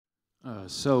I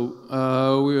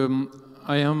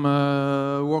am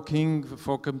working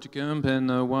for Come2Camp,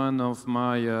 and one of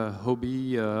my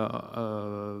hobby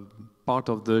part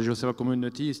of the GeoServer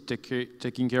community is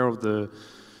taking care of the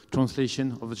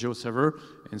translation of the GeoServer,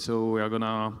 and so we are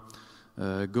gonna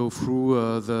go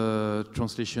through the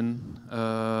translation.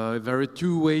 There are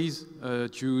two ways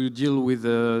to deal with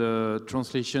the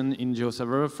translation in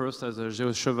GeoServer. First, as a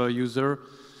GeoServer user,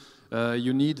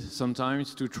 you need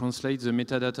sometimes to translate the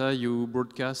metadata you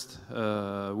broadcast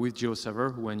with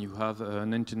GeoServer when you have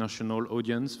an international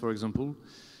audience, for example.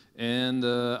 And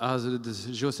as a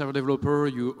GeoServer developer,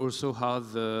 you also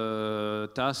have the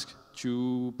task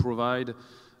to provide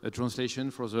a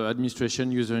translation for the administration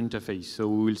user interface. So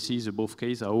we will see the both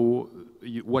cases,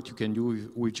 what you can do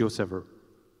with GeoServer.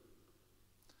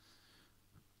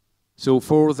 So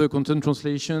for the content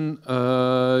translation,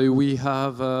 we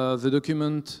have the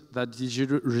document that is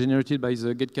generated by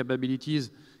the get capabilities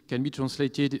can be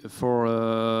translated for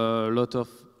a lot of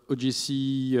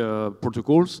OGC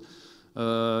protocols.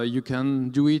 You can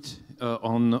do it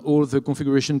on all the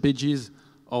configuration pages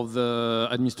of the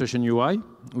administration UI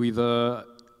with a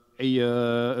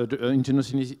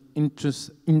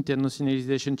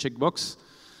internationalization checkbox.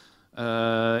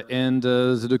 And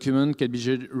the document can be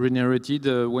generated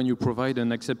when you provide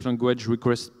an accept language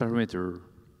request parameter.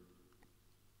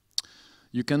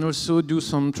 You can also do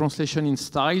some translation in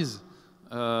styles,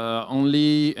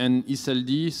 only in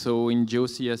SLD, so in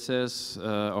GeoCSS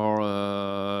or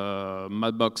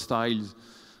Mapbox styles,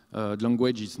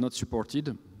 language is not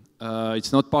supported.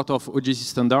 It's not part of OGC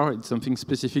standard, it's something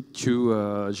specific to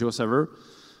GeoServer.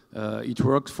 It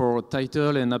works for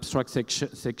title and abstract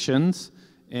sections,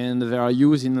 and they are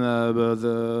used in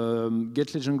the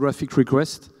getLegend graphic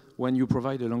request when you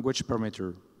provide a language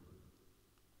parameter.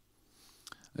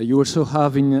 You also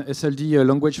have in SLD a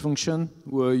language function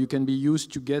where you can be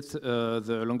used to get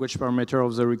the language parameter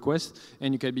of the request,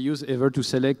 and you can be used ever to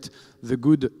select the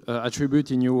good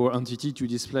attribute in your entity to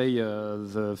display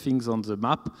the things on the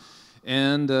map.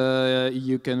 And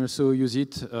you can also use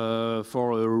it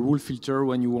for a rule filter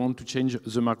when you want to change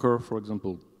the marker, for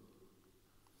example.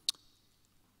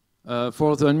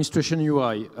 For the administration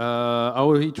UI,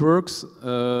 how it works,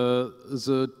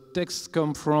 the text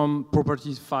comes from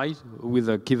properties file with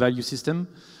a key value system.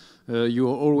 You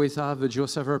always have a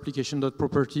GeoServer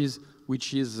application.properties,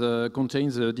 which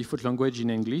contains the default language in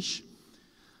English.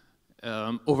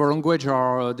 Other languages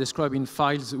are described in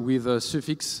files with a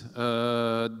suffix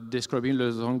describing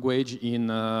the language in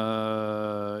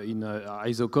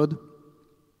ISO code.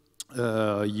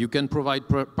 You can provide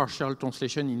partial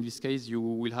translation. In this case, you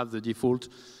will have the default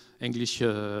English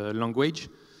language.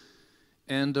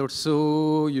 And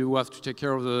also, you have to take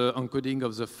care of the encoding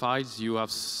of the files. You have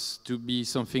to be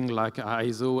something like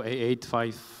ISO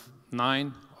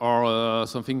A859 or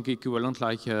something equivalent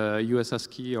like US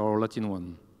ASCII or Latin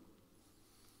one.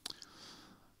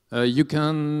 You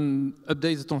can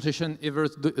update the translation either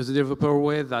the developer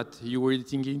way that you were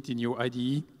editing it in your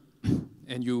IDE,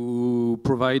 and you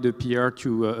provide a PR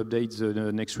to update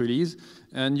the next release.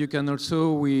 And you can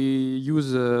also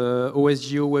use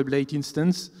OSGeo WebLate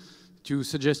instance to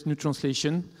suggest new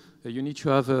translation. You need to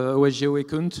have a OSGeo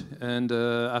account, and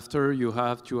after you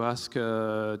have to ask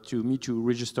me to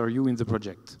register you in the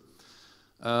project.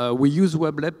 We use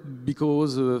WebLab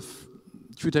because a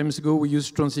few times ago we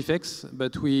used Transifex,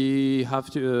 but we have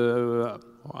to.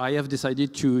 I have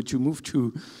decided to move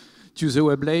to the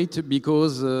WebLate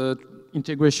because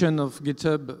integration of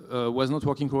GitHub was not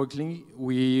working correctly.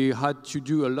 We had to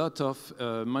do a lot of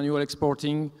manual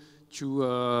exporting to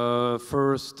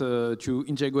first to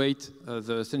integrate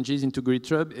the changes into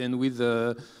GitHub, and with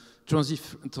the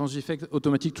Transifex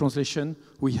automatic translation,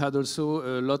 we had also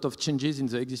a lot of changes in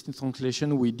the existing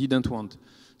translation we didn't want.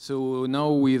 So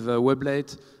now with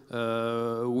WebLate,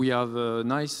 we have a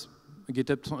nice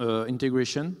GitHub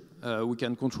integration. We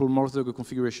can control more of the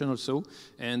configuration also,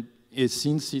 and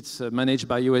since it's managed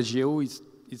by OSGeo,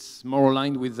 it's more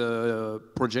aligned with the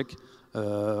project in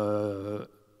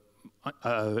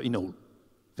all.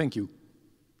 Thank you.